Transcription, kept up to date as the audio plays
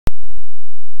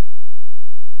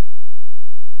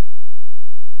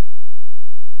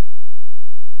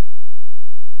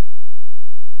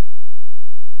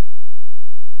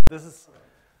this is,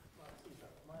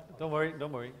 don't worry,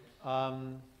 don't worry.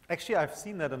 Actually, I've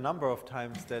seen that a number of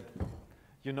times that,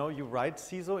 you know, you write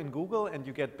CISO in Google and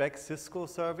you get back CISO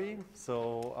Survey.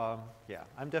 So yeah,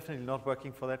 I'm definitely not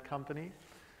working for that company.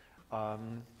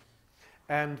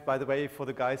 And by the way, for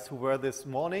the guys who were this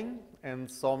morning and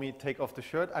saw me take off the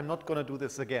shirt, I'm not going to do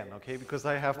this again, okay? Because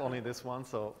I have only this one,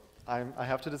 so I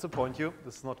have to disappoint you.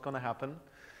 This is not going to happen.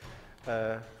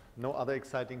 No other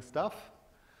exciting stuff.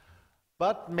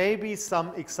 But maybe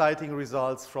some exciting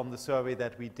results from the survey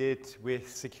that we did with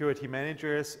security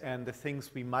managers and the things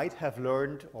we might have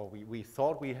learned, or we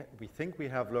think we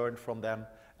have learned from them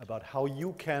about how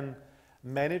you can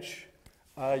manage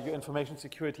your information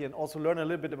security, and also learn a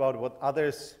little bit about what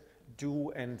others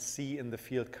do and see in the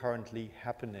field currently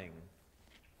happening.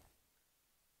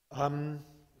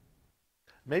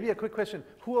 Maybe a quick question.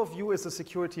 Who of you is a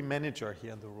security manager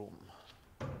here in the room?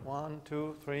 1,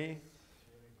 2, 3.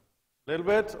 A little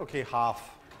bit? Okay,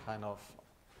 half, kind of.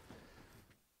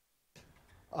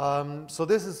 So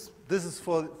this is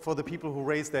for the people who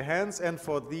raised their hands, and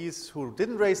for these who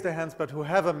didn't raise their hands but who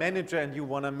have a manager and you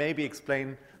want to maybe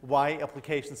explain why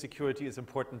application security is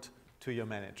important to your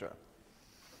manager.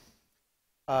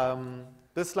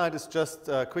 This slide is just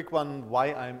a quick one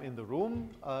why I'm in the room.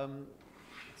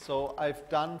 So I've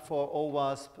done for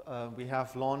OWASP, we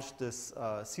have launched this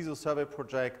CISO survey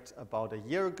project about a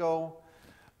year ago.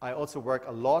 I also work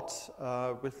a lot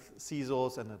with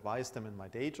CISOs and advise them in my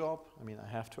day job. I mean, I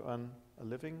have to earn a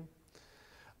living.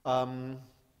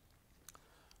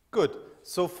 Good.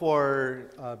 So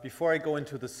before I go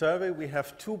into the survey, we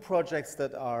have 2 projects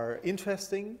that are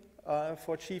interesting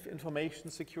for Chief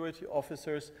Information Security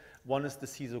Officers. One is the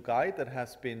CISO Guide that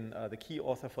has been, the key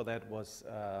author for that was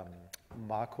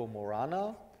Marco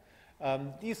Morana.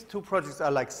 These 2 projects are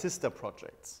like sister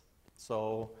projects.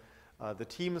 So the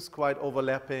team is quite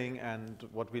overlapping, and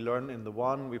what we learn in the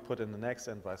one, we put in the next,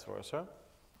 and vice versa.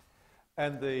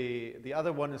 And the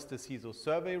other one is the CISO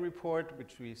survey report,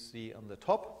 which we see on the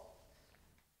top.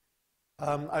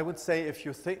 I would say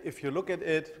if you look at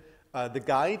it, the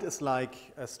guide is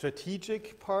like a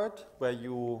strategic part where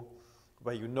you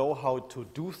know how to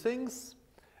do things,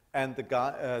 and the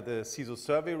CISO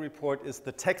survey report is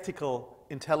the tactical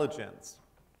intelligence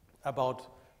about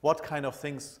what kind of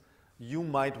things you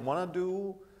might want to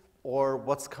do, or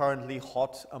what's currently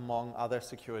hot among other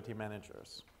security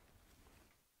managers.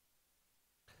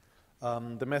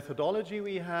 The methodology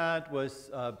we had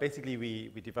was basically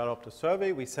we developed a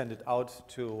survey, we sent it out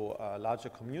to a larger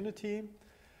community.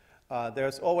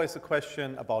 There's always a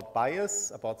question about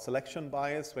bias, about selection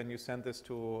bias when you send this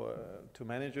to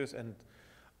managers, and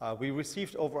we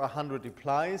received over 100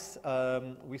 replies.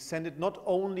 We sent it not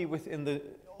only within the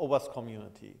OWASP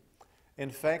community. In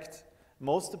fact,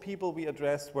 most of the people we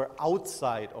addressed were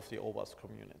outside of the OWASP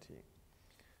community.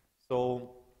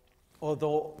 So,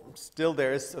 although still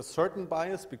there is a certain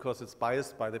bias because it's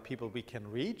biased by the people we can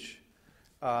reach,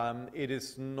 it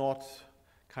is not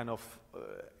kind of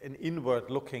an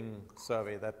inward-looking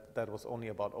survey that was only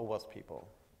about OWASP people.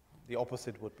 The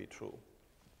opposite would be true.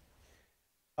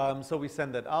 So we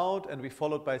sent that out, and we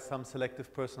followed by some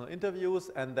selective personal interviews,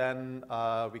 and then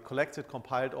we collected,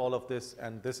 compiled all of this,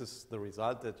 and this is the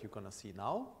result that you're going to see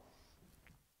now.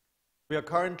 We are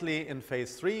currently in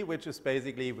phase 3, which is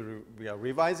basically we are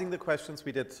revising the questions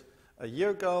we did a year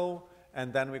ago,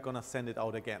 and then we're going to send it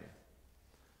out again.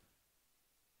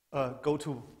 Go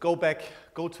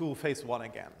to phase 1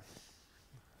 again.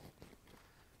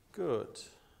 Good.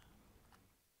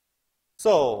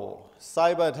 So,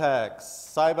 cyber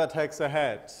attacks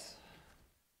ahead.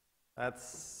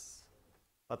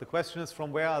 But the question is,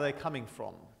 from where are they coming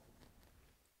from?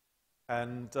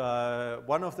 And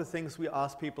one of the things we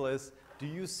ask people is, do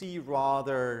you see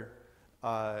rather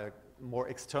more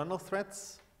external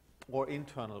threats or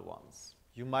internal ones?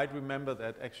 You might remember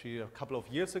that actually a couple of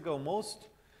years ago, most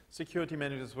security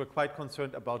managers were quite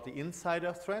concerned about the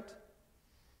insider threat.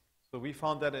 So we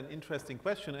found that an interesting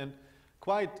question, and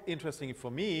quite interesting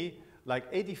for me,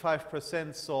 like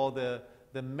 85% saw the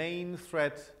main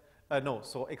threat,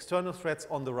 so external threats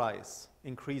on the rise,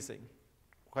 increasing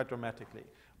quite dramatically.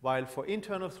 While for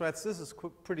internal threats, this is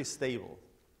pretty stable.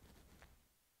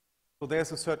 So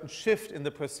there's a certain shift in the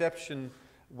perception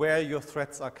where your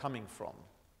threats are coming from.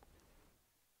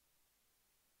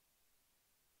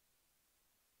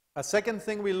 A second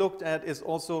thing we looked at is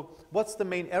also, what's the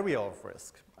main area of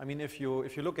risk? I mean, if you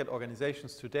look at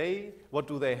organizations today, what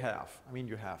do they have? I mean,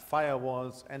 you have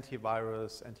firewalls,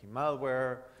 antivirus,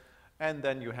 anti-malware, and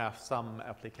then you have some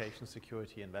application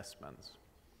security investments.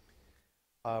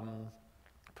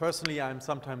 Personally, I'm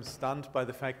sometimes stunned by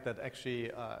the fact that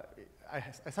actually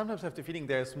I sometimes have the feeling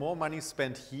there's more money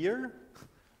spent here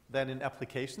than in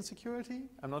application security.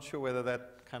 I'm not sure whether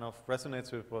that kind of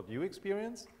resonates with what you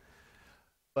experience.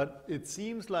 But it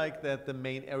seems like that the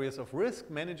main areas of risk,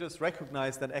 managers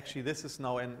recognize that actually this is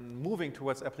now moving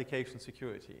towards application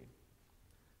security.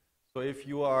 So if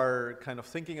you are kind of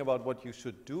thinking about what you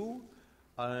should do,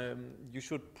 you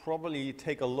should probably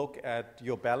take a look at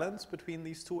your balance between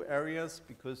these two areas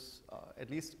because at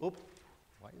least,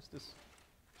 why is this?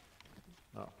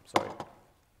 Oh, sorry.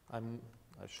 I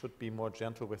should be more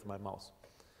gentle with my mouse.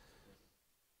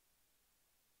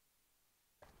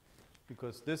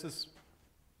 Because this is,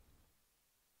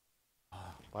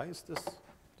 why is this?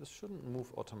 This shouldn't move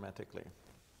automatically.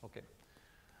 Okay.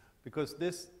 Because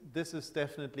this is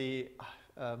definitely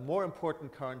more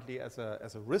important currently as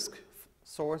a risk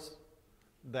source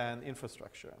than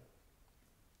infrastructure.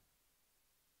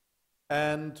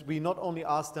 And we not only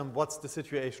asked them what's the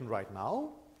situation right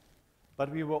now, but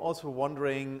we were also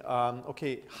wondering,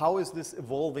 okay, how is this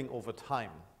evolving over time?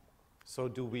 So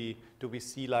do we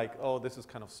see like, oh, this is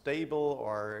kind of stable,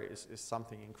 or is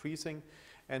something increasing?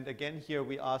 And again, here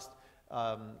we asked,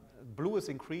 blue is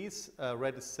increase,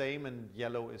 red is same, and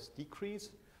yellow is decrease.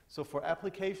 So for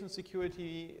application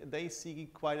security, they see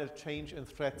quite a change in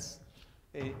threats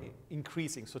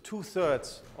increasing. So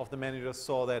 2/3 of the managers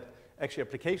saw that actually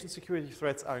application security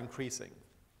threats are increasing.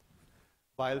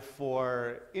 While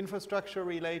for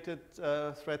infrastructure-related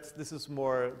threats, this is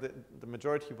more, the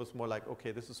majority was more like,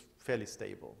 okay, this is fairly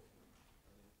stable.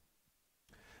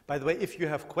 By the way, if you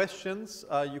have questions,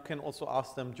 you can also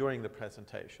ask them during the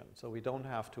presentation, so we don't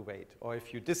have to wait. Or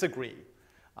if you disagree,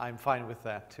 I'm fine with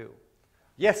that too.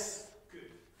 Yes?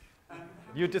 Good.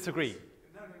 You disagree?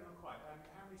 No, not quite.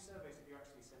 How many surveys have you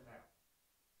actually sent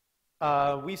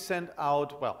out? We sent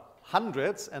out, well,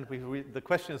 hundreds, and the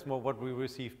question is more what we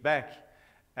received back.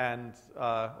 And, or?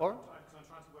 Because I'm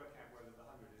trying to work out whether the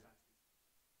 100 is actually.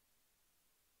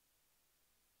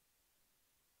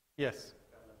 Yes.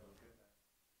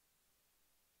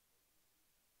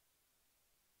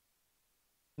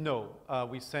 No,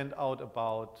 we sent out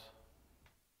about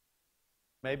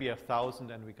maybe 1,000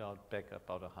 and we got back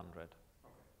about 100.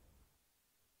 Okay.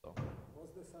 So.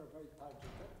 Was the survey targeted,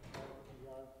 or we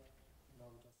are just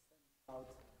sending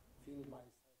out field by survey,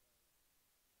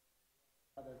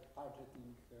 rather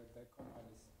targeting the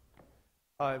companies?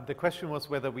 The question was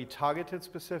whether we targeted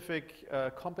specific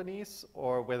companies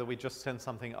or whether we just sent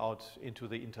something out into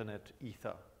the internet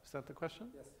ether. Is that the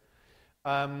question? Yes.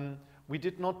 We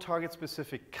did not target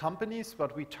specific companies,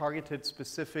 but we targeted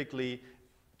specifically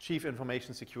chief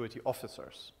information security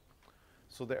officers.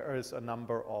 So there is a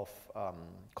number of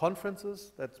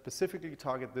conferences that specifically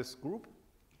target this group.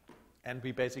 And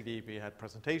we had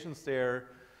presentations there.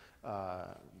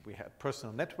 We had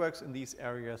personal networks in these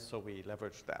areas, so we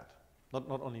leveraged that.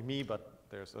 Not only me, but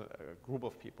there's a group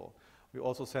of people. We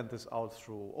also sent this out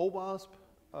through OWASP.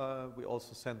 We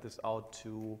also sent this out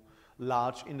to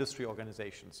large industry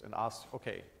organizations and asked,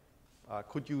 okay,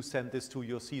 could you send this to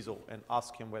your CISO, and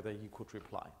ask him whether he could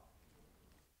reply.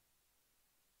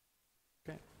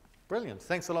 Okay, brilliant.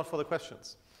 Thanks a lot for the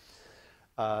questions.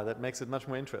 That makes it much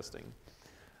more interesting.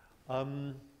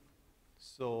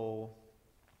 So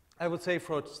I would say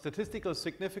for statistical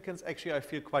significance, actually, I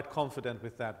feel quite confident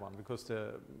with that one because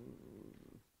the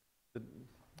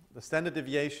standard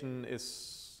deviation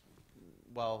is,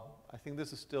 well, I think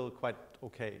this is still quite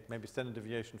okay. Maybe standard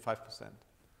deviation 5%.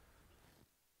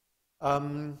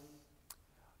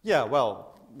 Yeah,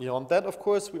 well, beyond that, of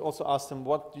course, we also asked them,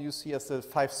 what do you see as the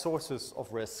 5 sources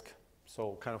of risk?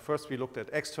 So kind of first we looked at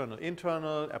external,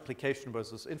 internal, application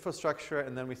versus infrastructure,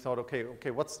 and then we thought,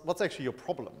 okay, what's actually your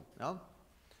problem? Yeah?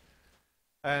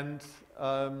 And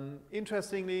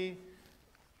interestingly,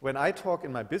 when I talk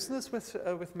in my business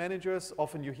with managers,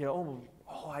 often you hear, oh,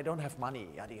 I don't have money,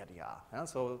 yada, yada, yada. Yeah?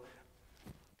 So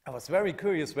I was very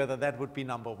curious whether that would be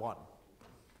number 1.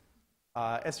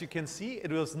 As you can see,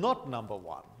 it was not number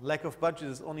 1. Lack of budget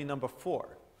is only number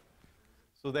 4.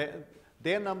 So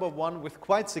their number 1 with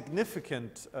quite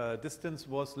significant distance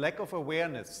was lack of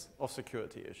awareness of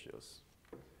security issues.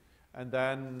 And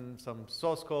then some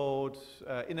source code,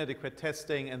 inadequate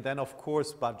testing, and then of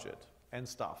course budget and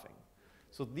staffing.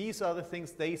 So these are the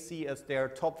things they see as their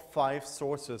top 5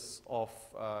 sources of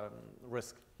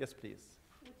risk. Yes, please.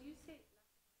 Would you say?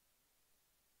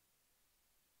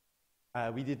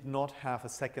 We did not have a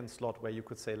second slot where you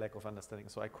could say lack of understanding.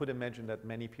 So I could imagine that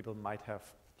many people might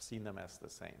have seen them as the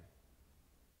same.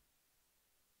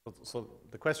 So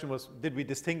the question was, did we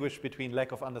distinguish between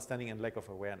lack of understanding and lack of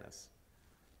awareness?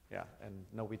 Yeah, and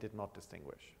no, we did not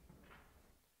distinguish.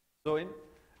 So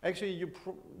Actually,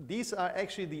 these are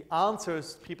actually the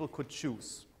answers people could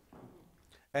choose.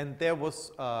 And there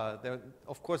was,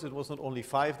 of course, it was not only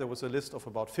 5, there was a list of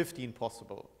about 15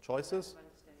 possible choices.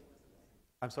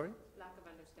 I'm sorry? Lack of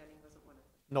understanding wasn't one of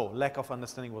them. No, lack of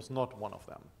understanding was not one of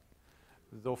them.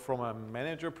 Though from a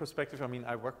manager perspective, I mean,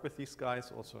 I work with these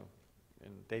guys also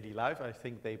in daily life. I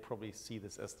think they probably see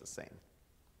this as the same.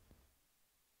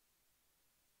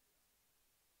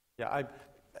 Yeah,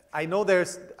 I know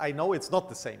it's not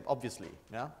the same, obviously,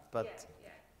 yeah, but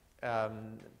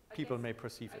people may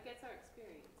perceive it. I guess our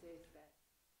experience is that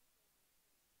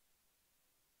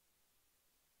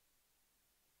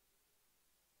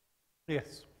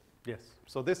Yes, yes.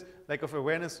 So this lack of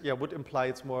awareness, yeah, would imply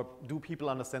it's more, do people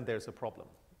understand there's a problem?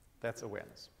 That's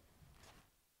awareness.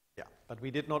 Yeah, but we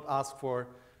did not ask for,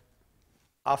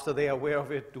 after they are aware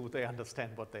of it, do they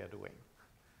understand what they are doing?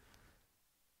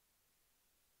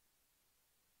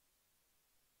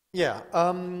 Yeah,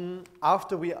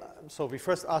 so we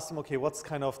first asked them, okay, what's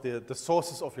kind of the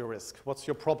sources of your risk? What's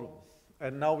your problem?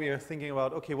 And now we are thinking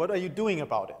about, okay, what are you doing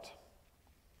about it?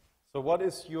 So what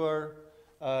is your,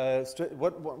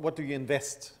 what do you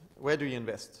invest? Where do you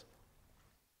invest?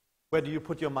 Where do you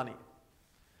put your money?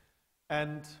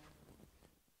 And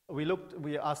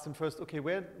we asked them first, okay,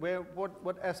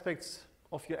 what aspects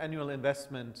of your annual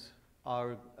investment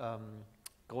are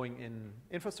going in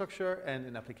infrastructure and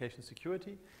in application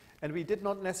security? And we did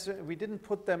not necessarily, we didn't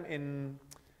put them in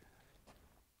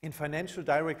financial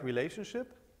direct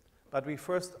relationship, but we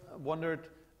first wondered,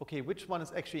 okay, which one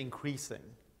is actually increasing?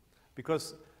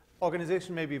 Because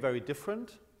organizations may be very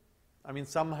different. I mean,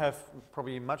 some have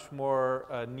probably much more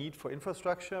need for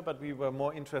infrastructure, but we were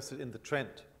more interested in the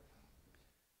trend.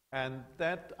 And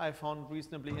that I found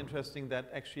reasonably interesting, that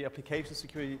actually application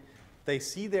security, they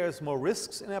see there's more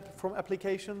risks from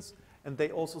applications, and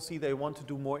they also see they want to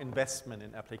do more investment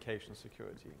in application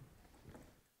security.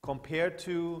 Compared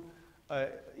to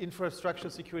infrastructure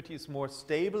security is more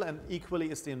stable, and equally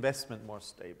is the investment more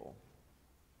stable.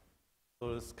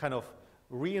 So it's kind of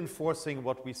reinforcing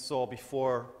what we saw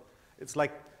before. It's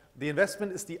like the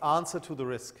investment is the answer to the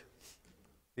risk.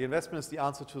 The investment is the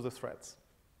answer to the threats.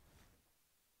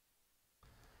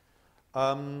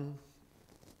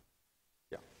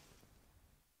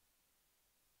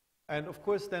 And of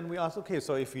course, then we ask, okay,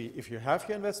 so if you have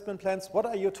your investment plans, what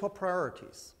are your top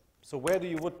priorities? So where do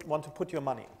you want to put your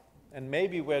money? And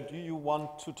maybe where do you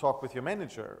want to talk with your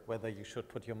manager, whether you should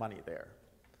put your money there?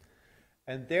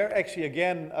 And there actually,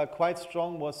 again, quite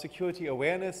strong was security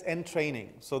awareness and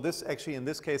training. So this actually, in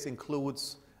this case,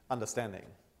 includes understanding.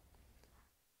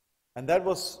 And that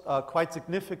was quite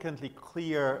significantly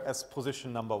clear as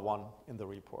position number 1 in the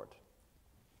report.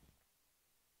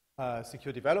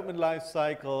 Secure development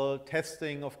lifecycle,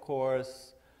 testing, of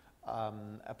course,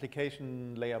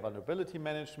 application layer vulnerability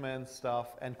management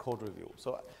stuff, and code review.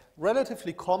 So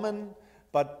relatively common,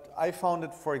 but I found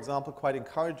it, for example, quite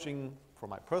encouraging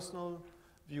from my personal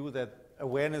view that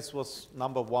awareness was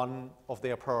number 1 of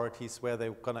their priorities where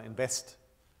they're going to invest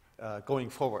going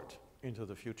forward into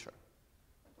the future.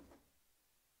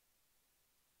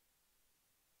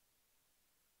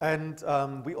 And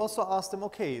we also asked them,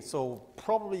 okay, so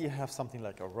probably you have something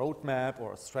like a roadmap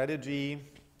or a strategy.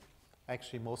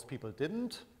 Actually, most people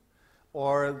didn't.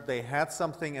 Or they had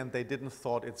something and they didn't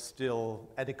thought it's still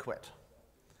adequate.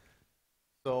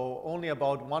 So only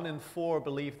about 1 in 4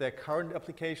 believe their current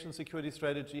application security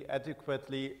strategy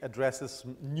adequately addresses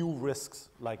new risks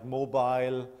like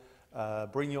mobile,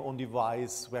 bring your own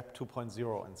device, Web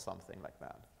 2.0, and something like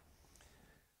that.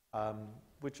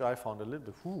 Which I found a little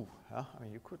bit, yeah? I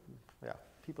mean, you could, yeah,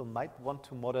 people might want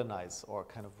to modernize or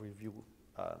kind of review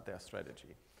their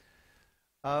strategy.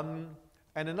 And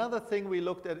another thing we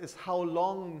looked at is how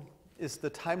long is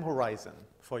the time horizon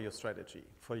for your strategy,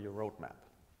 for your roadmap.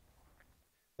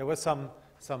 There were some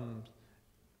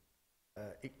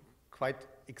quite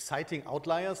exciting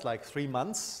outliers, like 3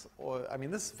 months, or, I mean,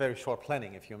 this is very short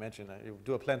planning, if you imagine. You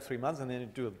do a plan 3 months and then you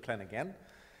do a plan again.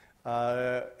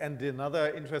 And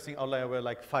another interesting outlier were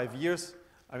like 5 years.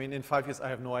 I mean, in 5 years, I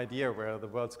have no idea where the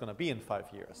world's going to be in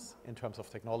 5 years in terms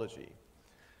of technology.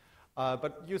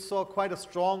 But you saw quite a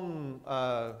strong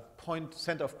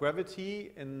center of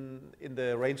gravity in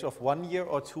the range of 1 year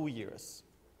or 2 years.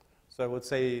 So I would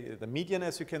say the median,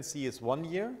 as you can see, is 1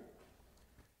 year.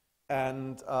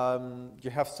 And you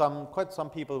have quite some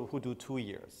people who do 2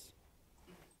 years.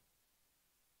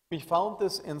 We found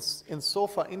this in so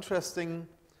far interesting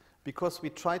because we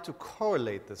try to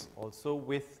correlate this also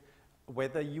with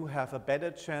whether you have a better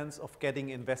chance of getting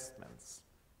investments.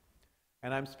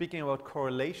 And I'm speaking about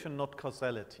correlation, not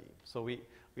causality. So we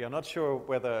are not sure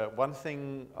whether one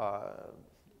thing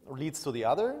leads to the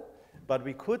other, but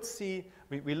we could see,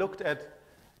 we looked at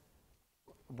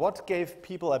what gave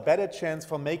people a better chance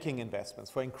for making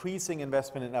investments, for increasing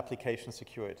investment in application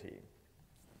security.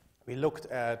 We looked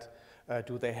at,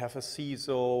 do they have a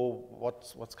CISO,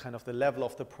 what's kind of the level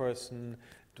of the person,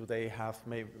 do they have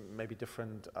maybe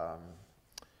different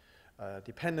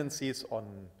dependencies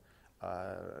on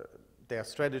their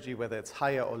strategy, whether it's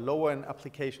higher or lower in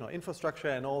application or infrastructure,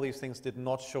 and all these things did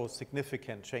not show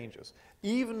significant changes.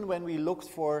 Even when we looked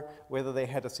for whether they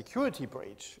had a security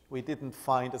breach, we didn't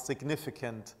find a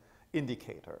significant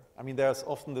indicator. I mean, there's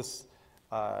often this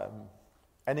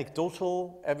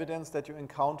anecdotal evidence that you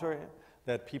encounter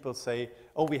that people say,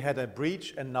 oh, we had a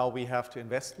breach and now we have to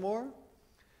invest more.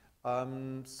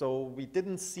 So we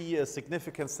didn't see a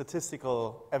significant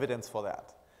statistical evidence for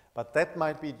that. But that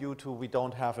might be due to we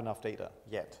don't have enough data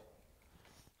yet.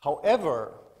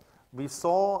 However, we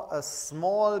saw a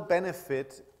small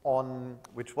benefit on,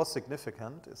 which was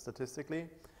significant statistically,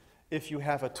 if you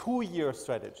have a 2-year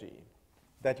strategy,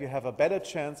 that you have a better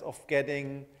chance of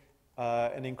getting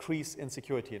an increase in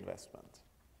security investment.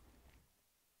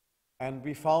 And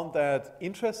we found that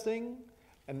interesting,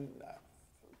 and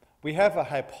we have a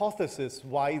hypothesis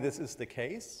why this is the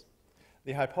case.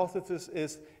 The hypothesis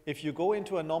is if you go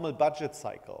into a normal budget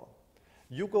cycle,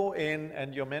 you go in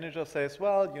and your manager says,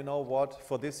 well, you know what,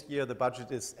 for this year the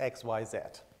budget is X, Y, Z.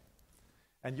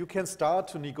 And you can start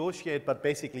to negotiate, but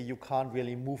basically you can't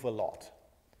really move a lot.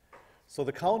 So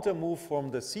the counter move from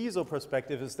the CISO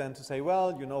perspective is then to say,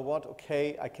 well, you know what,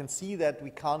 okay, I can see that we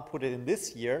can't put it in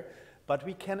this year, but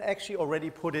we can actually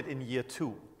already put it in year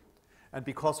 2. And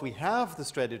because we have the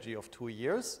strategy of 2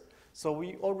 years, so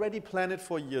we already plan it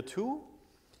for year 2.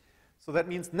 So that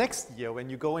means next year, when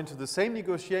you go into the same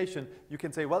negotiation, you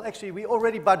can say, well, actually, we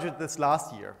already budgeted this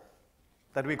last year,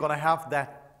 that we're going to have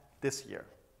that this year.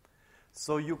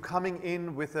 So you're coming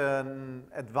in with an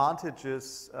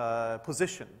advantageous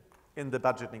position in the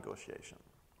budget negotiation.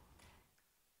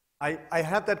 I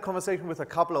had that conversation with a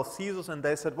couple of CISOs, and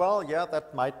they said, well, yeah,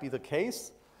 that might be the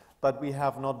case, but we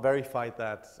have not verified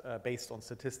that based on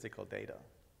statistical data.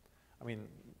 I mean,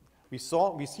 we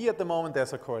see at the moment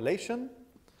there's a correlation,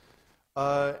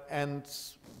 and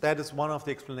that is one of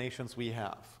the explanations we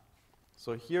have.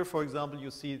 So here, for example,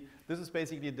 you see this is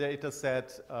basically a data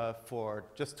set for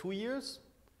just 2 years.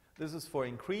 This is for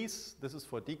increase, this is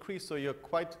for decrease, so you're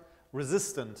quite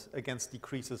resistant against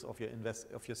decreases of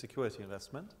your security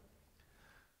investment.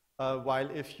 While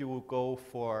if you go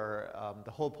for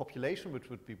the whole population, which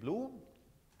would be blue,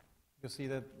 you see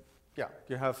that, yeah,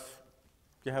 you have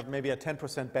maybe a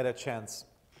 10% better chance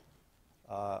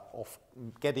of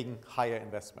getting higher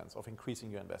investments, of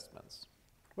increasing your investments,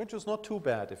 which is not too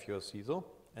bad if you're a CISO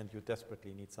and you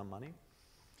desperately need some money.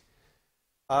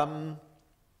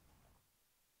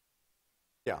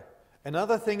 Yeah.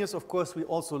 Another thing is, of course, we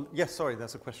also, yes, sorry,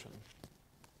 there's a question.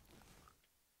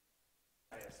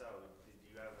 So,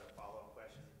 did you have a follow-up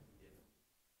question?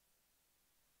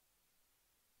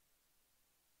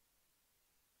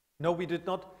 No, we did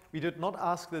not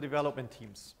ask the development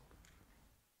teams.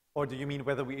 Or do you mean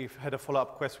whether we've had a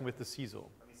follow-up question with the CISO?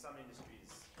 I mean, some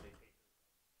industries, they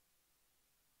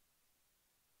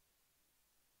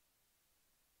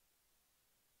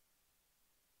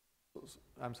take.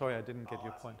 I'm sorry, I didn't get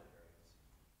your point.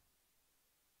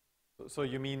 So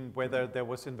you mean whether there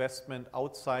was investment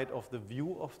outside of the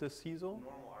view of the CISO?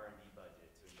 Normal R&D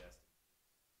budget to invest.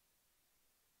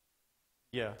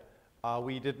 Yeah.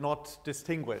 We did not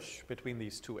distinguish between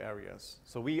these two areas.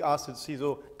 So we asked the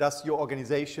CISO, does your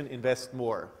organization invest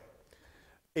more?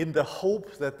 In the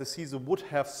hope that the CISO would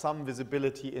have some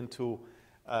visibility into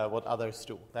what others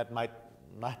do. That might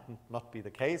not be the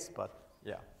case, but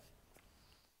yeah.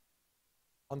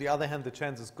 On the other hand, the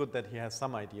chance is good that he has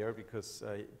some idea, because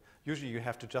usually you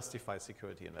have to justify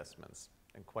security investments,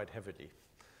 and quite heavily.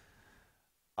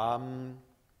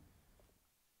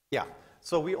 Yeah,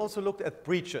 so we also looked at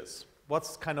breaches.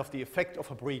 What's kind of the effect of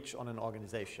a breach on an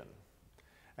organization?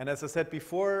 And as I said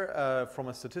before, from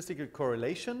a statistical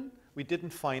correlation, we didn't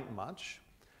find much.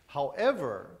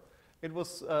 However, it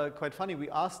was quite funny. We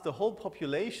asked the whole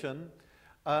population,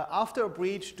 after a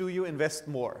breach, do you invest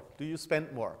more? Do you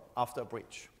spend more after a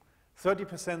breach?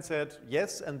 30% said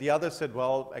yes, and the others said,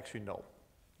 well, actually no.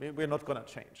 We're not going to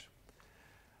change.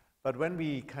 But when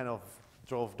we kind of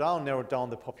narrowed down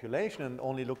the population and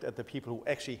only looked at the people who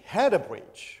actually had a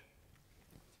breach,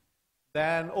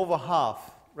 then over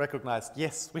half recognized,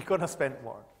 yes, we're going to spend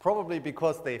more. Probably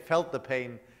because they felt the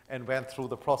pain and went through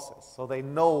the process. So they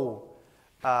know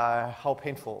how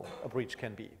painful a breach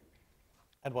can be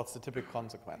and what's the typical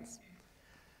consequence.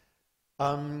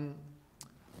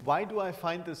 Why do I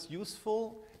find this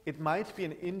useful? it might be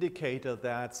an indicator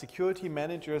that security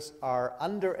managers are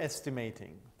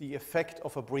underestimating the effect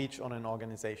of a breach on an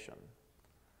organization.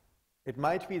 It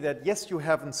might be that, yes, you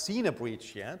haven't seen a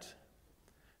breach yet,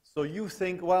 so you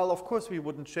think, well, of course we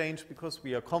wouldn't change because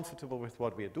we are comfortable with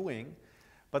what we are doing,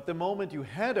 but the moment you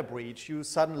had a breach, you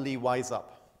suddenly wise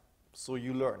up, so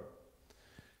you learn.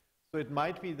 So it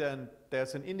might be then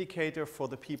there's an indicator for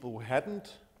the people who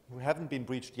haven't been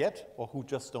breached yet, or who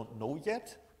just don't know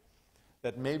yet,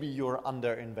 that maybe you're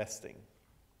under-investing.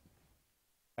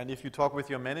 And if you talk with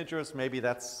your managers, maybe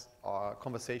that's a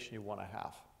conversation you want to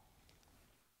have.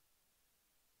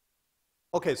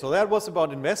 Okay, so that was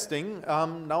about investing.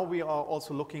 Now we are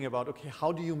also looking about, okay,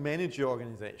 how do you manage your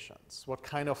organizations? What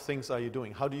kind of things are you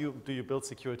doing? How do you build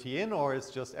security in, or is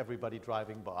just everybody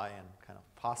driving by and kind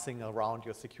of passing around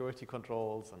your security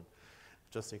controls and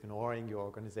just ignoring your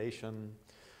organization?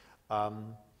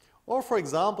 Or for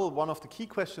example, one of the key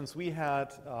questions we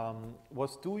had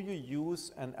was, do you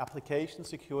use an application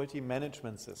security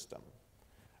management system?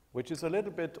 Which is a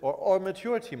little bit, or a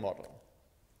maturity model.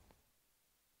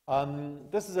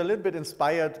 This is a little bit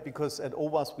inspired because at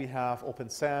OWASP we have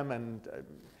OpenSAM, and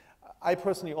I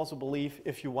personally also believe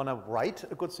if you want to write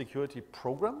a good security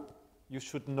program, you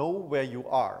should know where you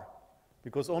are.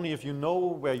 Because only if you know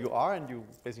where you are and you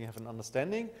basically have an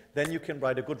understanding, then you can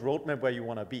write a good roadmap where you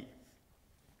want to be.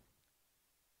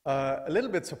 A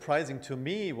little bit surprising to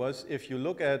me was if you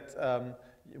look at,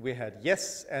 we had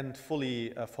yes and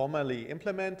fully formally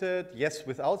implemented, yes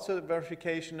without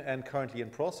verification, and currently in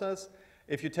process.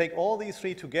 If you take all these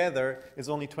three together, it's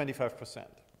only 25%.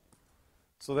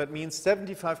 So that means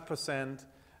 75%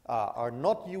 are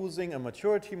not using a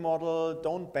maturity model,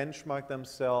 don't benchmark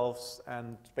themselves,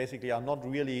 and basically are not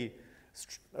really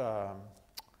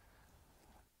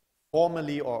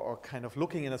formally or kind of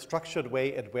looking in a structured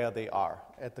way at where they are,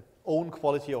 at the own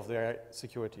quality of their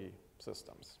security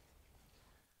systems.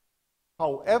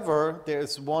 However, there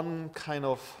is one kind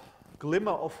of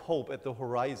glimmer of hope at the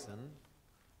horizon,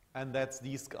 and that's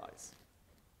these guys.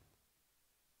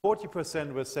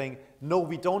 40% were saying, no,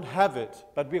 we don't have it,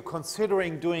 but we're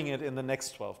considering doing it in the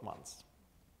next 12 months.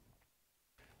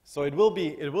 So it will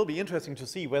be interesting to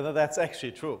see whether that's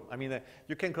actually true. I mean,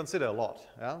 you can consider a lot,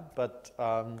 yeah? But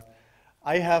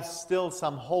I have still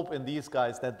some hope in these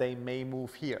guys that they may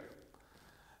move here.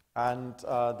 And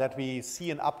that we see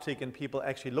an uptick in people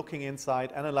actually looking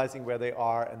inside, analyzing where they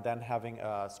are, and then having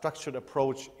a structured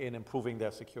approach in improving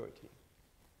their security.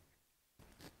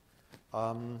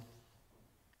 So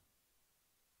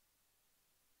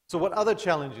what other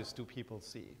challenges do people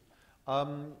see?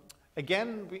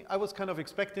 Again, I was kind of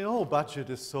expecting, oh, budget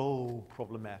is so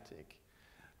problematic.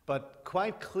 But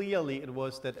quite clearly it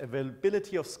was that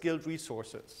availability of skilled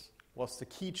resources was the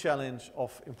key challenge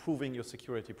of improving your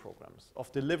security programs,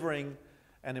 of delivering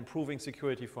and improving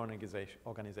security for an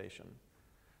organization.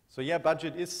 So yeah,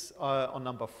 budget is on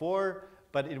number 4,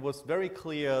 but it was very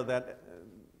clear that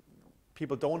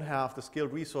people don't have the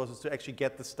skilled resources to actually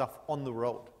get the stuff on the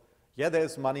road. Yeah,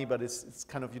 there's money, but it's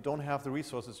kind of, you don't have the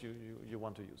resources you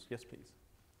want to use. Yes, please.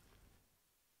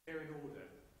 They're in order.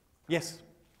 Yes.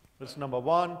 That's number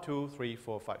 1, 2, 3,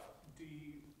 4, 5. Do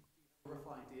you have a rough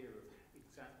idea of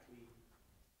exactly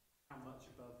how much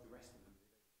above the rest of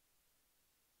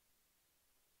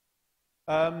them?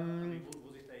 I mean,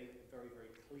 was it a very,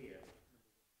 very clear?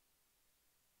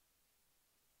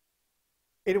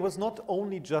 It was not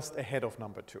only just ahead of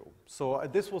number 2. So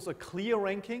this was a clear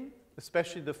ranking,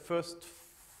 especially the first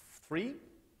 3. Mm-hmm.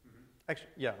 Actually,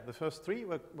 yeah, the first 3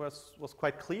 was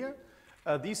quite clear.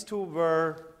 These 2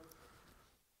 were,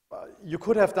 you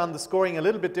could have done the scoring a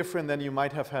little bit different, then you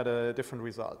might have had a different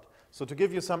result. So to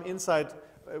give you some insight,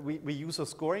 we use a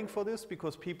scoring for this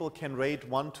because people can rate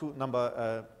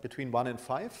between 1 and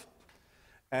 5.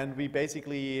 And we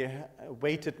basically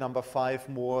weighted number 5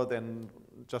 more than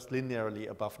just linearly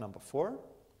above number 4.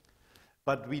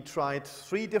 But we tried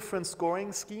 3 different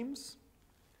scoring schemes,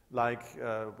 like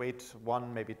weight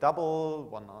 1 maybe double,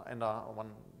 1 and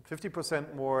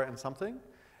 50% more and something.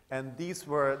 And this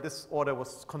order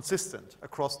was consistent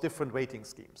across different weighting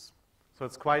schemes. So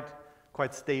it's quite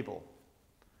stable.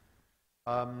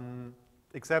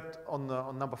 Except on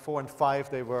number 4 and 5,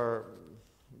 they were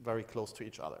very close to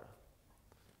each other.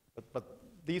 But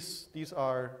these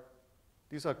are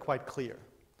quite clear.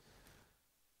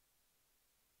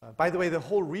 By the way, the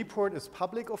whole report is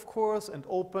public, of course, and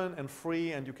open and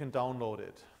free, and you can download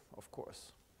it, of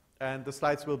course. And the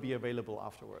slides will be available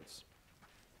afterwards.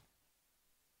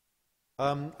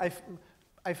 I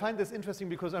find this interesting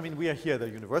because, I mean, we are here at the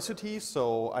university,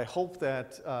 so I hope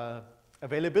that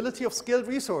availability of skilled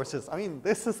resources, I mean,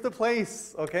 this is the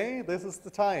place, okay? This is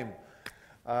the time.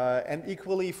 And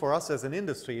equally for us as an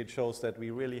industry, it shows that we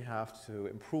really have to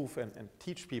improve and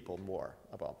teach people more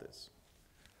about this.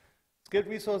 Skilled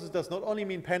resources does not only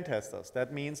mean pen testers,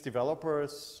 that means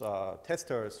developers,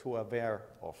 testers who are aware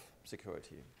of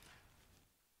security.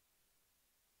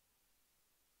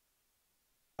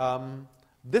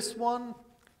 This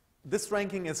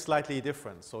ranking is slightly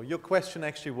different. So your question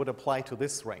actually would apply to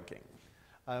this ranking.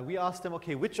 We asked them,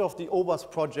 okay, which of the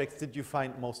OWASP projects did you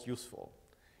find most useful?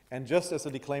 And just as a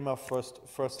disclaimer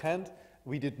firsthand,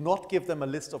 we did not give them a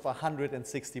list of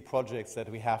 160 projects that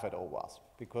we have at OWASP,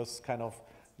 because kind of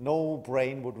no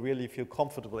brain would really feel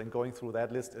comfortable in going through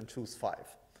that list and choose 5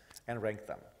 and rank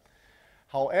them.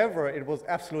 However, it was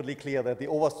absolutely clear that the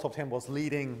OWASP top 10 was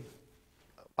leading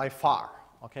by far.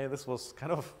 Okay, this was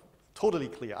kind of totally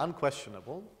clear,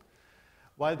 unquestionable,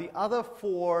 while the other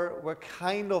 4 were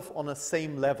kind of on the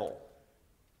same level.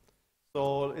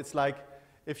 So it's like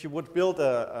if you would build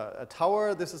a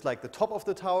tower, this is like the top of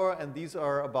the tower, and these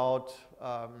are about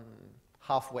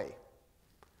halfway.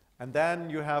 And then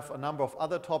you have a number of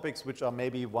other topics which are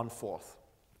maybe 1/4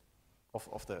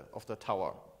 of the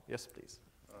tower. Yes, please.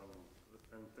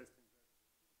 And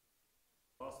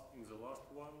testing in the last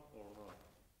one or not?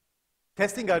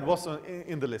 Testing guide was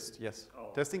in the list, yes.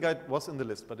 Oh. Testing guide was in the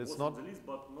list, but it's not. In the list,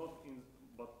 but not in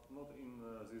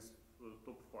this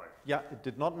top 5. Yeah, it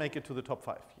did not make it to the top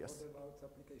 5. Yes. What about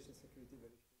application security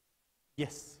verification?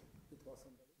 Yes. It was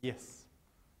on the list? Yes.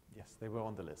 Yes, they were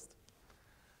on the list.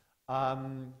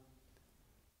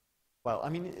 Well, I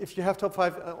mean, if you have top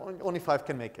 5, only 5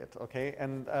 can make it, okay?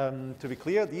 And to be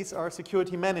clear, these are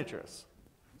security managers.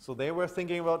 So they were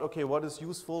thinking about, okay, what is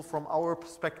useful from our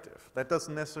perspective? That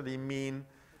doesn't necessarily mean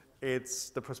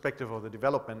it's the perspective of the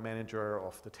development manager,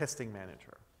 of the testing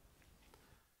manager.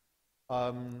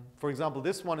 For example,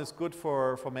 this one is good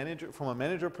from a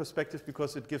manager perspective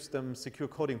because it gives them secure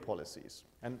coding policies.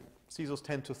 And CISOs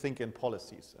tend to think in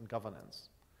policies and governance.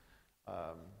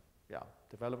 Yeah,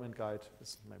 development guide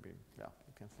is maybe, yeah,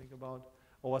 you can think about.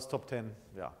 OWASP top 10,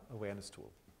 yeah, awareness tool.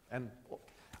 And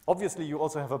obviously you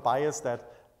also have a bias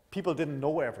that people didn't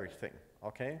know everything,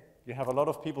 okay? You have a lot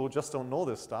of people who just don't know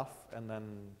this stuff, and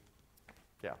then,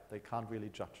 yeah, they can't really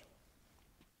judge.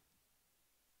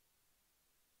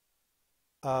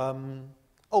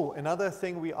 Another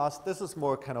thing we asked, this is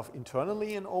more kind of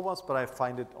internally in OWASP, but I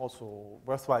find it also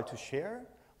worthwhile to share.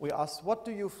 We asked, what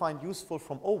do you find useful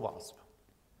from OWASP?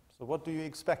 So what do you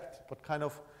expect? What kind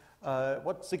of,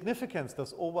 what significance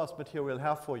does OWASP material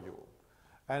have for you?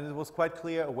 And it was quite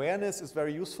clear, awareness is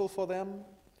very useful for them.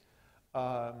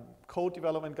 Code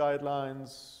development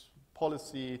guidelines,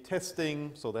 policy,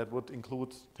 testing, so that would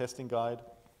include testing guide.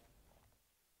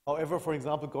 However, for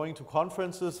example, going to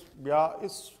conferences, yeah,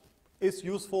 is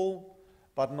useful,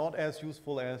 but not as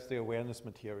useful as the awareness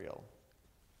material.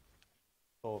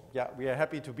 So yeah, we are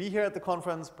happy to be here at the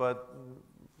conference, but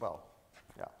well,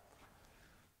 yeah.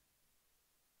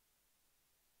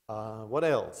 What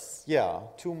else? Yeah,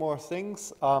 2 more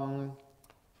things.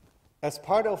 As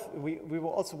part of, we were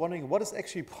also wondering what is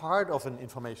actually part of an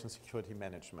information security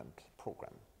management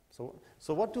program.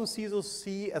 So what do CISOs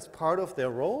see as part of their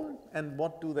role, and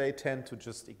what do they tend to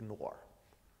just ignore?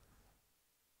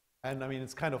 And I mean,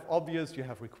 it's kind of obvious, you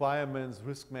have requirements,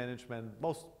 risk management,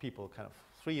 most people kind of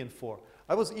 3 and 4.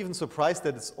 I was even surprised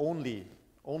that it's only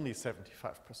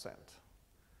 75%.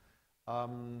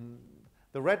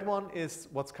 The red one is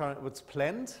what's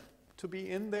planned to be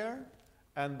in there,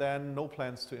 and then no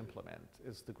plans to implement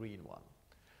is the green one.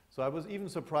 So I was even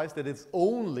surprised that it's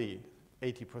only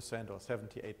 80% or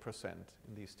 78%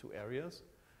 in these 2 areas.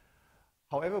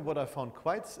 However, what I found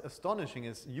quite astonishing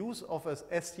is use of as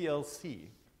SDLC.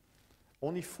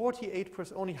 Only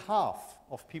 48%, only half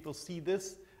of people see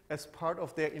this as part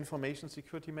of their information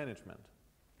security management.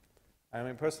 I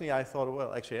mean, personally, I thought,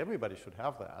 well, actually, everybody should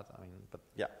have that. I mean, but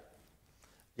yeah.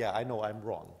 Yeah, I know I'm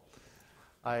wrong.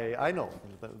 I know.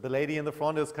 The lady in the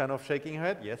front is kind of shaking her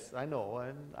head. Yes, I know.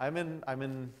 And I'm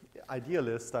an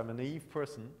idealist. I'm a naive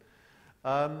person.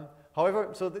 However,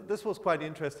 so this was quite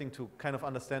interesting to kind of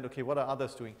understand, okay, what are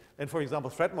others doing? And for example,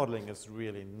 threat modeling is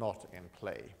really not in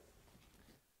play.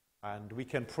 And we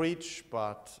can preach,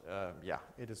 but yeah,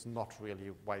 it is not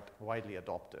really widely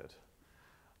adopted.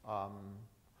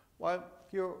 While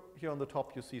here on the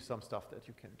top, you see some stuff that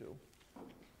you can do.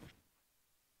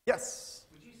 Yes?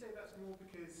 Would you say that's more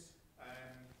because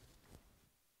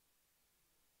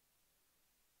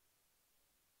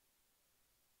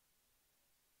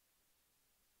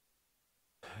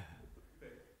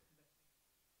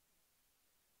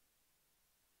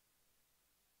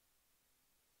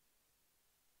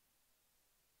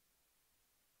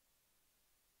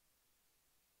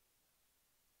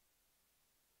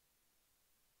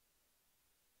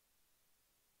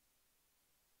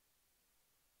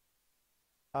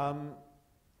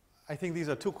I think these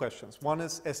are two questions. One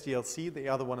is SDLC, the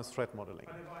other one is threat modeling.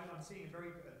 And I'm seeing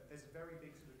there's a very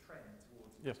big sort of trend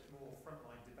towards Yes. more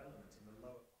frontline development in the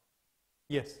lower part.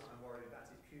 Yes. I'm worried that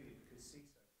is purely because CISO.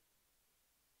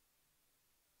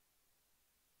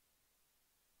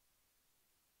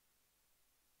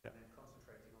 Yeah. And then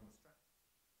concentrating on the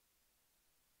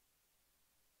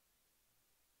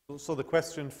strategy. So the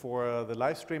question for the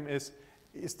live stream is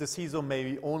the CISO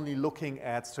maybe only looking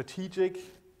at strategic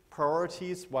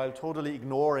priorities while totally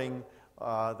ignoring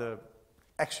the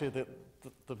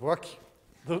work,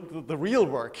 the real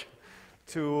work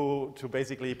to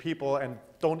basically people, and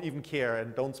don't even care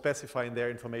and don't specify in their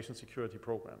information security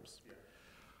programs.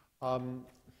 Yeah.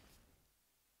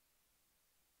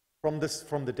 From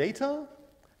the data,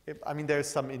 I mean, there's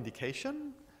some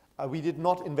indication. We did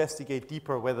not investigate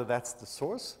deeper whether that's the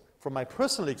source. From my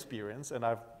personal experience, and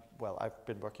I've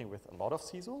been working with a lot of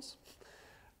CISOs,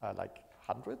 like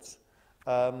hundreds.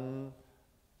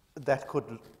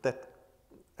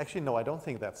 Actually, no, I don't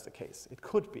think that's the case. It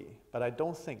could be, but I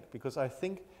don't think, because I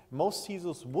think most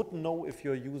CISOs would know if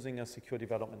you're using a secure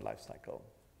development lifecycle.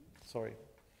 Sorry.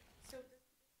 So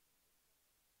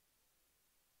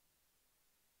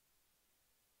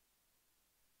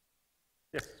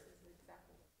Yes. this is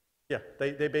exactly what. Yeah,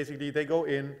 they basically, they go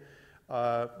in.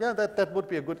 Yeah, that would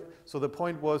be a good, so the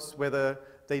point was whether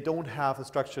they don't have a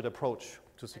structured approach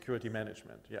to security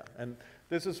management. Yeah, and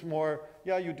this is more,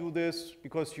 yeah, you do this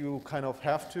because you kind of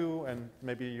have to, and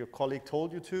maybe your colleague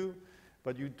told you to,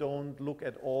 but you don't look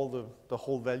at all the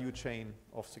whole value chain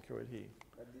of security.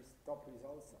 But these top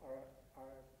results are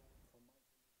from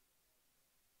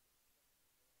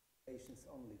patients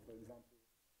only, for example,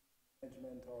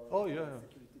 management or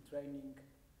security training.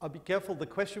 I'll be careful, the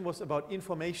question was about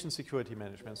information security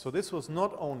management, so this was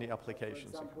not only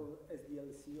application For example, security.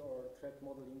 SDLC or threat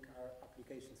modeling are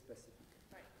application specific.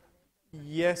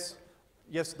 Yes,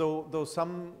 though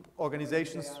some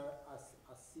organizations, They are, as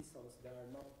CISOs, they are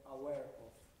not aware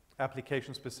of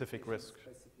application-specific risks.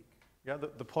 specific. Yeah,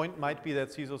 the point might be that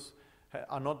CISOs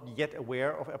are not yet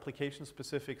aware of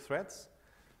application-specific threats.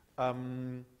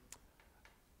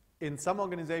 In some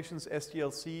organizations,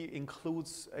 SDLC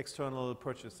includes external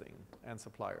purchasing and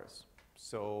suppliers.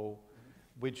 So,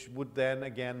 which would then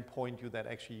again point you that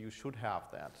actually you should have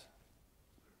that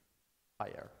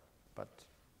higher, but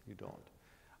you don't.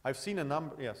 I've seen a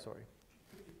number, yeah, sorry.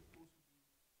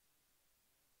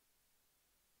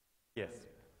 Yes.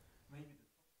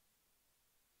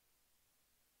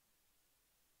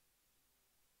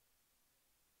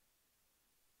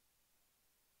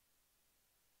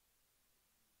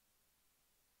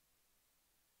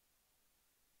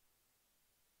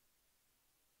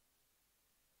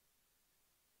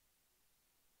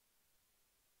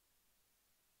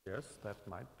 Yes, that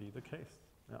might be the case.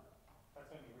 Yeah.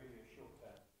 That's only really a short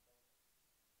term.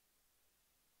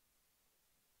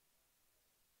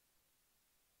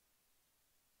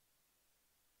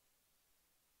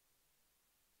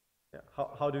 Yeah.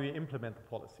 How do we implement the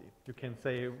policy? You can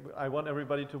say, I want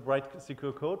everybody to write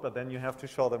secure code, but then you have to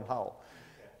show them how.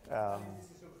 Yeah. This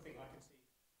is the sort of thing I can see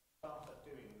startup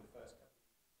doing in the first couple of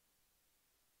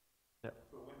years. Yeah.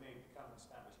 But when they become an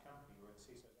established company where the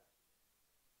CISO's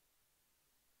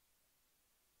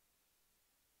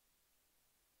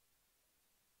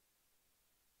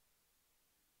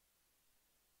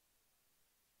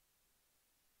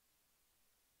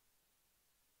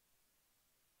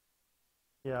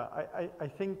Yeah, I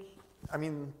think, I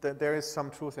mean, there is some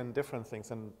truth in different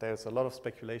things, and there's a lot of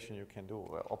speculation you can do,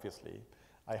 obviously.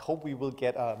 I hope we will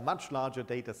get a much larger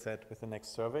data set with the next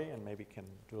survey, and maybe can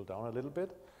drill down a little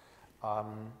bit.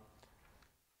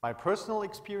 My personal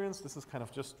experience, this is kind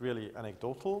of just really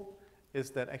anecdotal,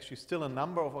 is that actually still a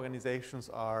number of organizations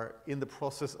are in the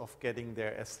process of getting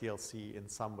their SDLC in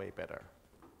some way better.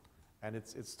 And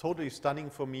it's totally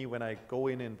stunning for me when I go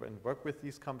in and work with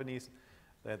these companies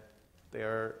that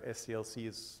their SDLC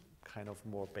is kind of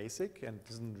more basic and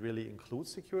doesn't really include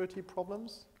security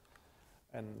problems.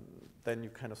 And then you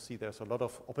kind of see there's a lot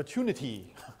of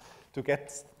opportunity to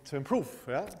improve,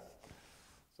 yeah?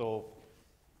 So,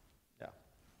 yeah.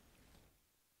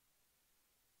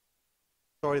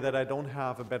 Sorry that I don't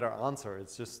have a better answer.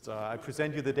 It's just, I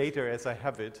present you the data as I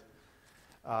have it.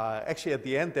 Actually, at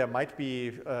the end, there might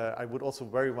be, I would also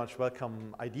very much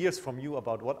welcome ideas from you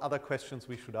about what other questions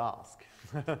we should ask.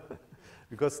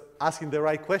 Because asking the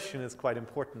right question is quite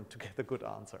important to get a good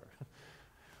answer.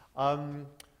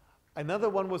 Another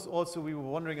one was also, we were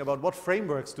wondering about what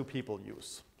frameworks do people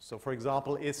use. So for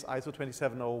example, is ISO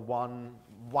 27001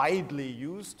 widely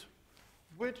used?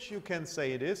 Which you can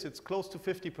say it is. It's close to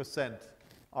 50%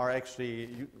 are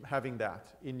actually having that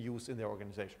in use in their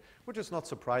organization, which is not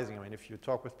surprising. I mean, if you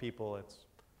talk with people, it's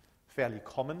fairly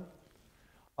common.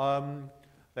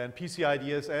 Then PCI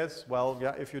DSS, well,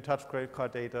 yeah, if you touch credit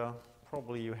card data,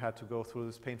 probably you had to go through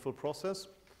this painful process.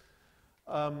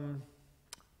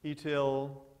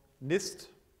 ETIL, NIST,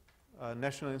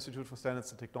 National Institute for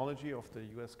Standards and Technology of the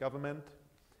US government,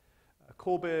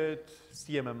 COBIT,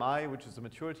 CMMI, which is a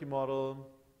maturity model,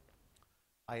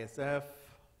 ISF,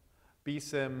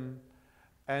 BSIM,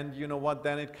 and you know what,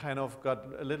 then it kind of got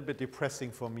a little bit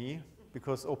depressing for me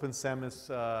because OpenSAM is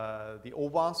the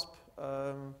OWASP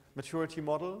maturity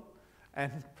model,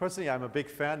 and personally I'm a big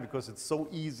fan because it's so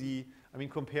easy. I mean,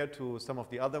 compared to some of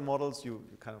the other models, you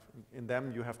kind of, in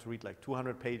them you have to read like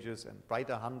 200 pages and write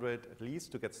 100 at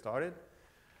least to get started.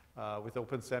 With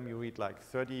OpenSAM you read like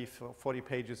 30, 40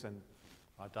 pages and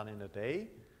are done in a day.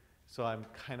 So I'm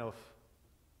kind of,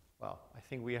 well, I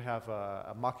think we have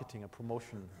a marketing, a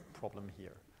promotion problem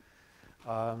here.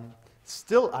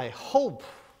 Still, I hope,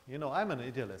 you know, I'm an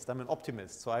idealist, I'm an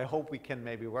optimist, so I hope we can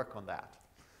maybe work on that.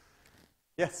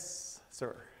 Yes,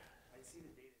 sir. I see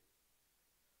the data.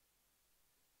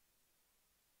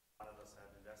 A lot of us have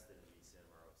invested in BSIM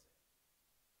or OSAM.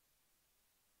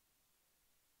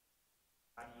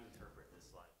 How do you interpret this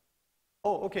slide?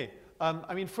 Oh, okay.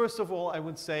 I mean, first of all, I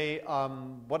would say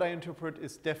what I interpret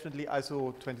is definitely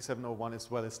ISO 27001 is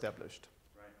well established.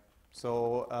 Right.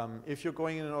 So if you're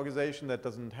going in an organization that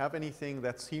doesn't have anything,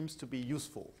 that seems to be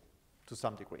useful to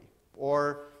some degree,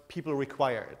 or people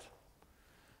require it.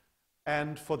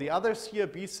 And for the others here,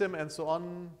 BSIM and so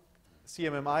on,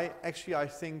 CMMI, actually I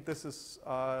think this is,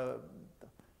 how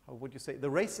would you say, the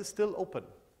race is still open.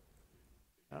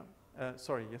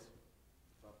 Sorry, yes?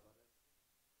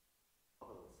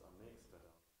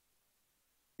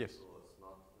 Yes. So it's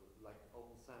not like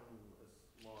OpenSAM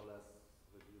is more or less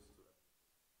reduced to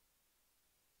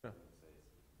Sure.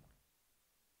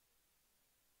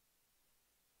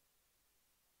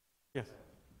 Yes.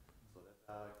 So that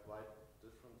are quite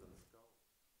different in scope.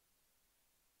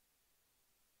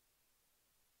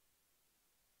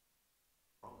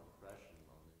 Strong impression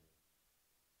on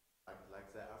the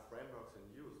like there are frameworks in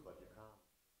use, but you can't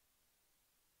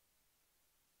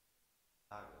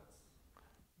targets.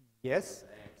 Yes.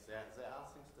 There are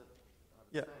things that are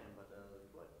the Yeah. same, but there are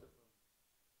quite different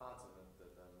parts of it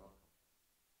that are not.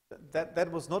 That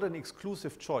was not an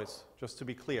exclusive choice, just to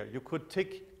be clear. You could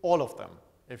tick all of them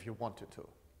if you wanted to.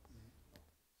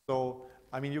 So,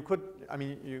 I mean, you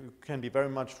can be very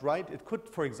much right. It could,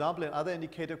 for example, another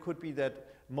indicator could be that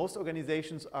most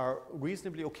organizations are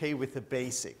reasonably okay with the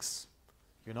basics.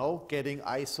 You know, getting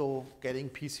ISO, getting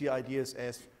PCI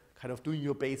DSS, kind of doing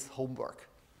your base homework.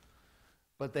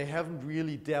 But they haven't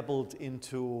really dabbled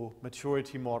into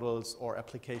maturity models or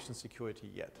application security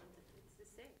yet.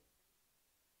 It's the same.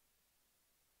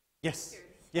 Yes,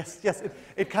 yes.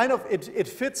 It kind of, it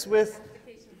fits with,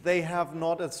 they have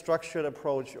not a structured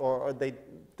approach, or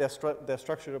their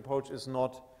structured approach is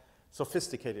not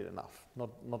sophisticated enough,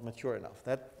 not mature enough.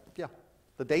 That, yeah,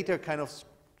 the data kind of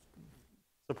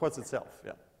supports itself,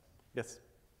 yeah. Yes?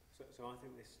 So I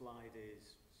think this slide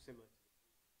is similar.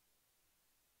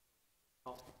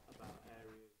 Not about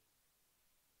areas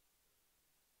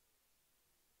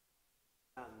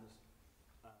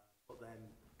but then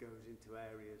goes into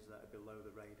areas that are below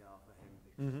the radar for him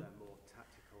because they're more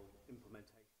tactical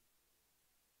implementation.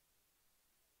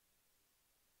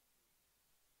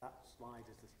 That slide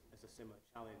is a similar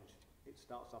challenge. It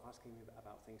starts off asking me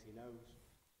about things he knows,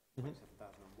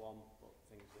 27001, but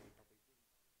things that he probably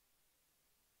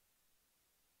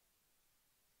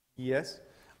didn't. Yes.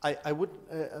 I would,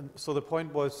 so the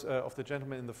point was of the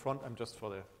gentleman in the front, I'm just for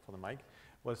the mic,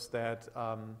 was that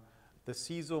the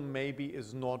CISO maybe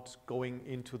is not going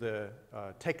into the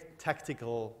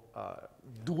tactical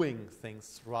doing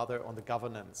things, rather on the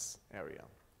governance area.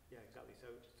 Yeah, exactly.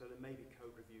 So there may be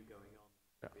code review going on,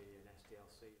 Yeah. be an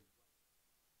SDLC.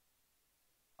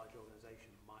 Large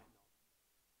organisation might not.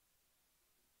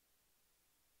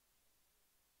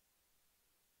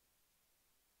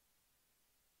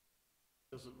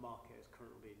 Doesn't mark it as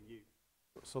currently in use.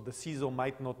 So the CISO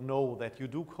might not know that you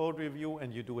do code review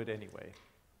and you do it anyway.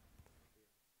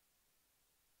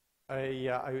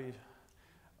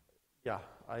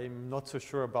 I'm not so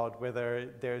sure about whether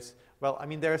there's, well, I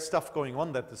mean, there's stuff going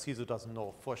on that the CISO doesn't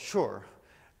know, for sure.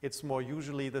 It's more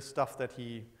usually the stuff that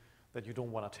you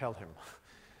don't want to tell him.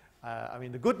 I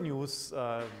mean, the good news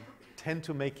tend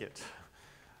to make it.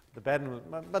 The bad news,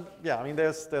 but yeah, I mean,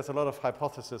 there's a lot of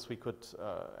hypothesis we could,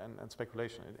 and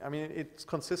speculation. I mean, it's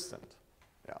consistent,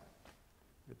 yeah.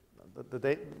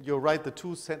 You're right, the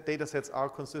two data sets are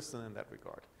consistent in that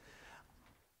regard.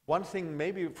 One thing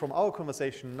maybe from our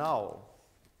conversation now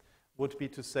would be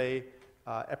to say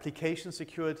application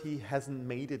security hasn't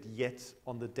made it yet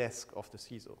on the desk of the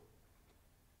CISO.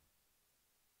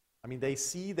 I mean,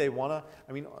 they want to,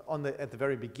 I mean, at the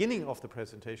very beginning of the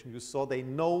presentation, you saw they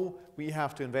know we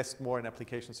have to invest more in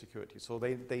application security. So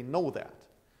they know that.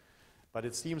 But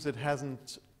it seems it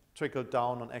hasn't trickled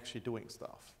down on actually doing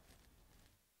stuff.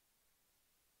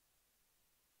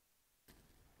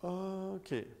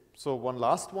 Okay, so one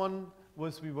last one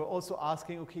was we were also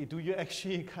asking, okay, do you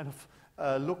actually kind of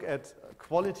look at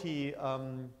quality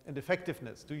and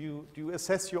effectiveness? Do you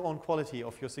assess your own quality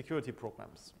of your security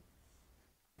programs?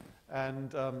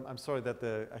 And I'm sorry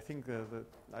that I think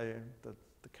the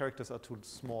characters are too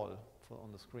small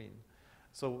on the screen.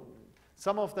 So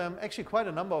some of them, actually quite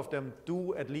a number of them,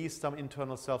 do at least some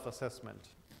internal self-assessment.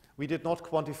 We did not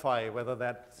quantify whether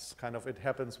that's kind of, it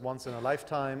happens once in a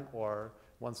lifetime or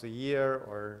once a year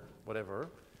or whatever.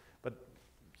 But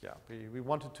yeah, we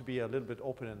wanted to be a little bit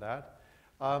open in that.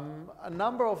 A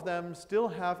number of them still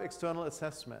have external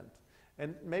assessment.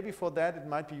 And maybe for that, it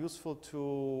might be useful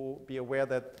to be aware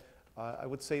that I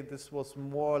would say this was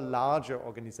more larger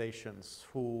organizations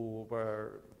who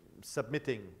were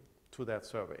submitting to that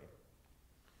survey.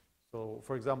 So,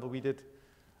 for example, we did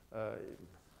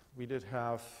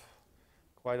have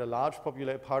quite a large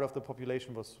part of the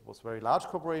population was very large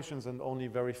corporations, and only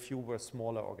very few were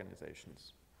smaller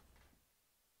organizations.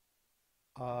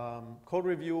 Code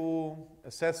review,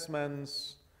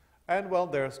 assessments, and well,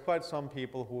 there's quite some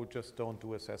people who just don't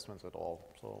do assessments at all.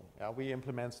 So yeah, we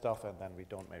implement stuff and then we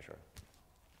don't measure.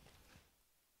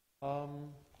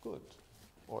 Good,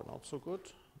 or not so good.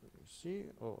 Let me see.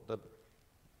 Oh, that.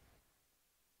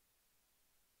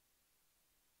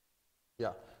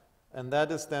 Yeah, and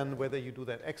that is then whether you do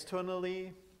that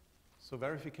externally, so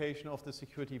verification of the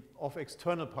security of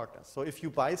external partners. So if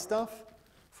you buy stuff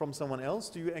from someone else,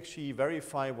 do you actually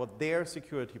verify what their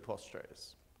security posture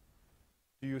is?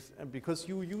 Because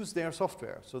you use their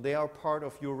software, so they are part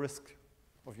of your risk,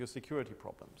 of your security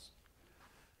problems.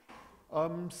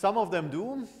 Some of them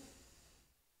do,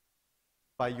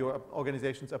 by your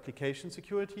organization's application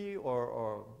security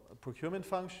or procurement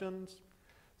functions.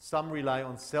 Some rely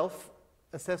on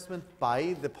self-assessment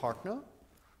by the partner.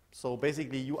 So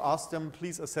basically you ask them,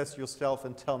 please assess yourself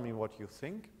and tell me what you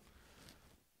think.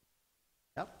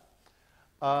 Yeah.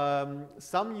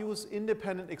 Some use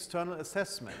independent external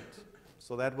assessment.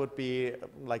 So that would be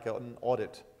like an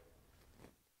audit.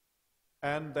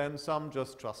 And then some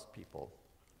just trust people.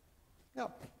 Yeah,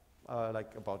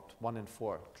 like about 1 in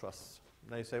 4 trusts.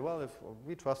 They say, well, if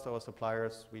we trust our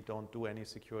suppliers, we don't do any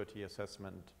security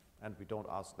assessment, and we don't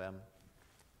ask them.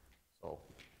 So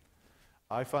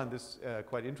I find this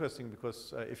quite interesting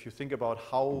because if you think about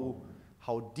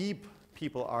how deep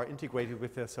people are integrated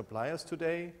with their suppliers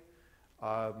today,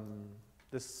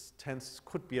 this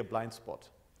could be a blind spot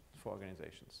for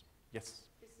organizations. Yes?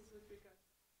 This is with regard.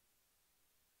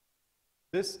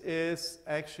 This is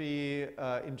actually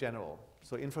in general,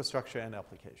 so infrastructure and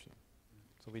application.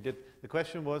 So the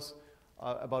question was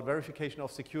about verification of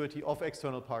security of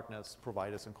external partners,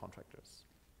 providers, and contractors.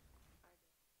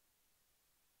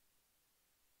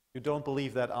 You don't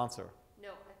believe that answer? No,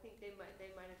 I think they might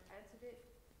have answered it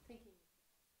thinking.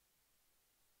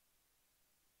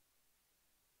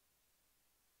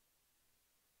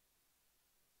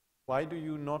 Why do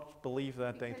you not believe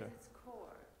that data? Because it's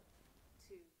core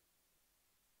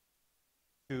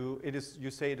to.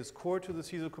 You say it is core to the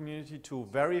CISO community to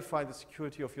verify the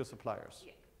security of your suppliers.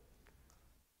 Yeah.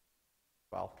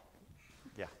 Well,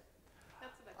 yeah.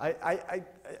 That's about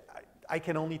I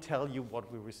can only tell you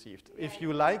what we received. Yeah, if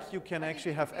you like, you can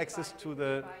actually have access to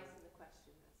the. Revise in the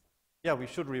question, that's all. Yeah, we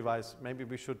should revise. Maybe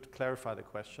we should clarify the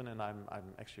question, and I'm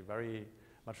actually very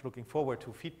much looking forward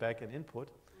to feedback and input,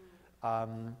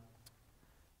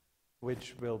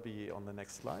 which will be on the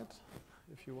next slide,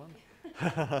 if you want.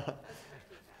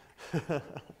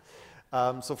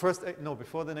 So first,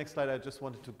 before the next slide, I just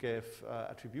wanted to give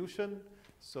attribution.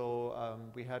 So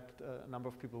we had a number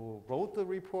of people who wrote the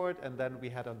report, and then we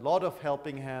had a lot of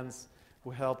helping hands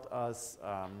who helped us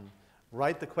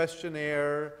write the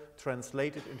questionnaire,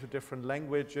 translate it into different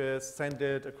languages, send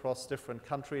it across different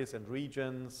countries and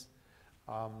regions.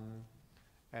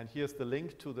 And here's the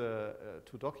link to the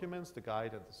two documents, the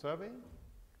guide and the survey.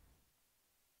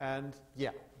 And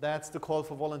yeah, that's the call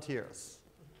for volunteers.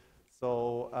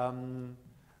 So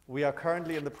we are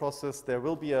currently in the process. There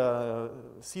will be a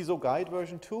CISO guide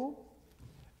version 2.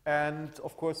 And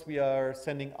of course, we are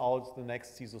sending out the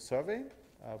next CISO survey.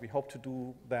 We hope to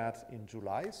do that in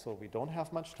July, so we don't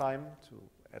have much time to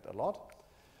add a lot.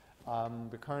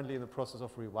 We're currently in the process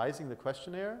of revising the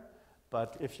questionnaire.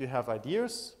 But if you have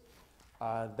ideas,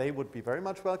 they would be very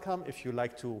much welcome. If you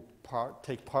like to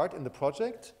take part in the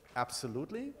project,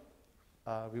 absolutely.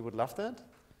 We would love that.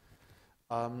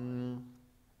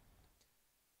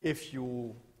 If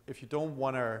you don't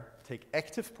want to take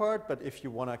active part, but if you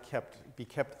want to be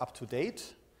kept up to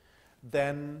date,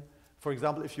 then, for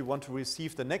example, if you want to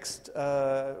receive the next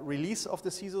release of the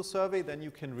CISO survey, then you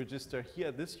can register here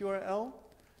at this URL,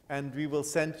 and we will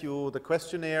send you the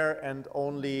questionnaire and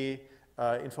only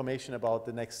information about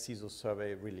the next CISO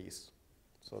survey release.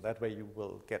 So that way you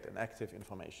will get an active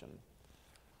information.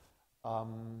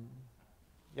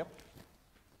 Yep.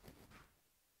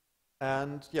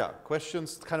 And yeah,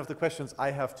 questions, kind of the questions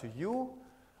I have to you.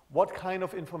 What kind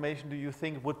of information do you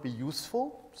think would be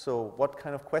useful? So what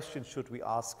kind of questions should we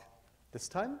ask this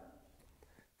time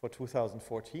for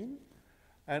 2014?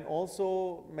 And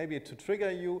also, maybe to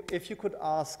trigger you, if you could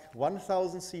ask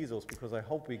 1,000 CISOs, because I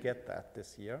hope we get that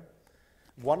this year,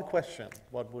 one question,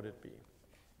 what would it be?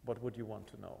 What would you want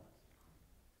to know?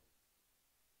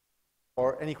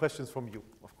 Or any questions from you,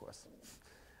 of course,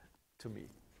 to me.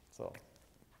 So,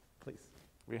 please.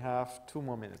 We have 2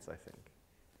 more minutes, I think.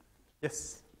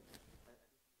 Yes?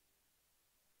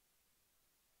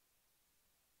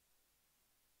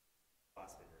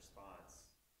 In response,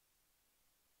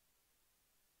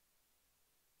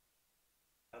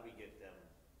 how do we get them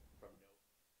from no?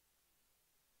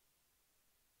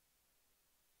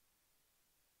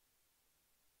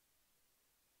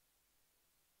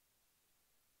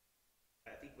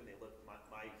 I think when they look,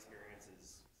 my experience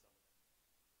is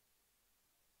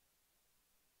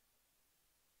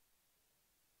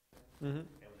Mm-hmm.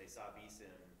 and when they saw vSIM,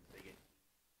 they get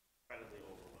incredibly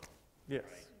overwhelmed. Yes.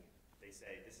 Right? They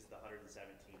say this is the 117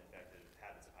 effective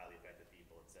habits of highly effective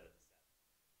people instead of the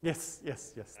 7. Yes,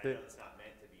 yes, yes. I know it's not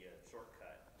meant to be a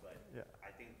shortcut, but Yeah. I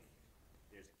think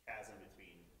there's a chasm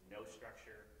between no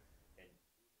structure and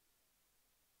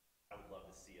I would love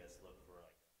to see us look for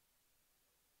like.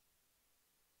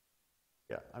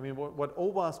 Yeah, I mean, what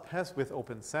OWASP has with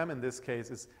OpenSAM in this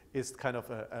case is kind of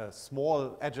a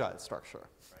small agile structure.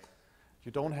 Right.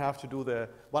 You don't have to do the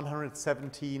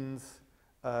 117th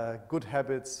good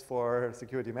habits for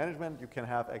security management. You can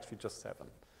have actually just 7.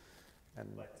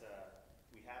 But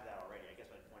we have that already. I guess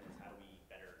my point is, how do we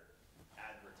better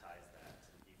advertise that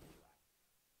to the people who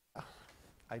lack?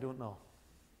 I don't know.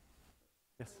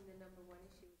 Yes? And the number one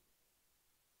issue.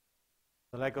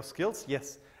 The lack of skills?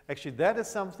 Yes. Actually, that is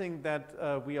something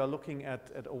that we are looking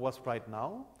at OWASP right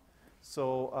now.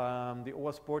 So the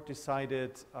OWASP board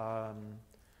decided at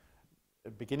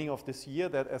the beginning of this year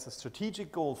that as a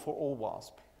strategic goal for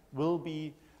OWASP will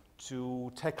be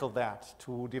to tackle that,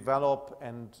 to develop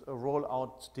and roll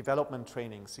out development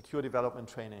training, secure development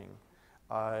training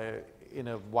in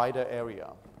a wider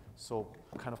area. So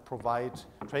kind of provide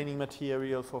training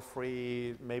material for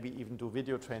free, maybe even do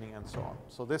video training and so on.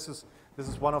 So this is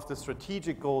one of the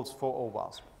strategic goals for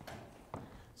OWASP.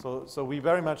 So we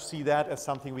very much see that as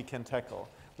something we can tackle.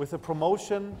 With the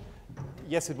promotion,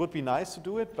 yes, it would be nice to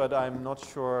do it, but I'm not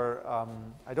sure,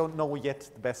 I don't know yet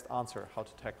the best answer how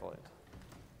to tackle it.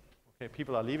 Okay,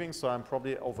 people are leaving, so I'm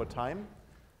probably over time.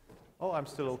 Oh, I'm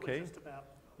still okay. Just about.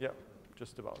 Yeah,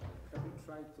 just about. Have you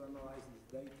tried to analyze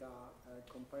this data,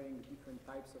 comparing different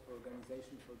types of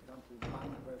organization, for example,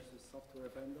 bank versus software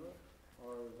vendor,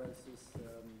 or versus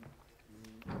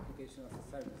application as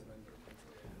a service vendor?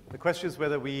 The question is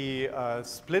whether we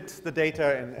split the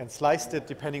data and sliced it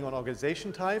depending on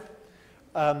organization type.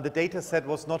 The data set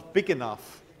was not big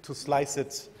enough to slice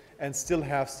it and still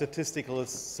have statistical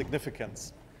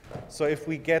significance. So if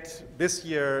we get this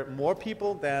year more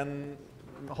people, then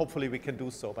hopefully we can do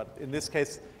so. But in this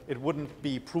case, it wouldn't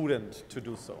be prudent to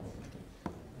do so.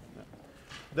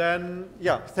 Then,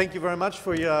 yeah, thank you very much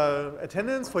for your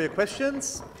attendance, for your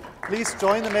questions. Please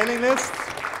join the mailing list.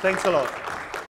 Thanks a lot.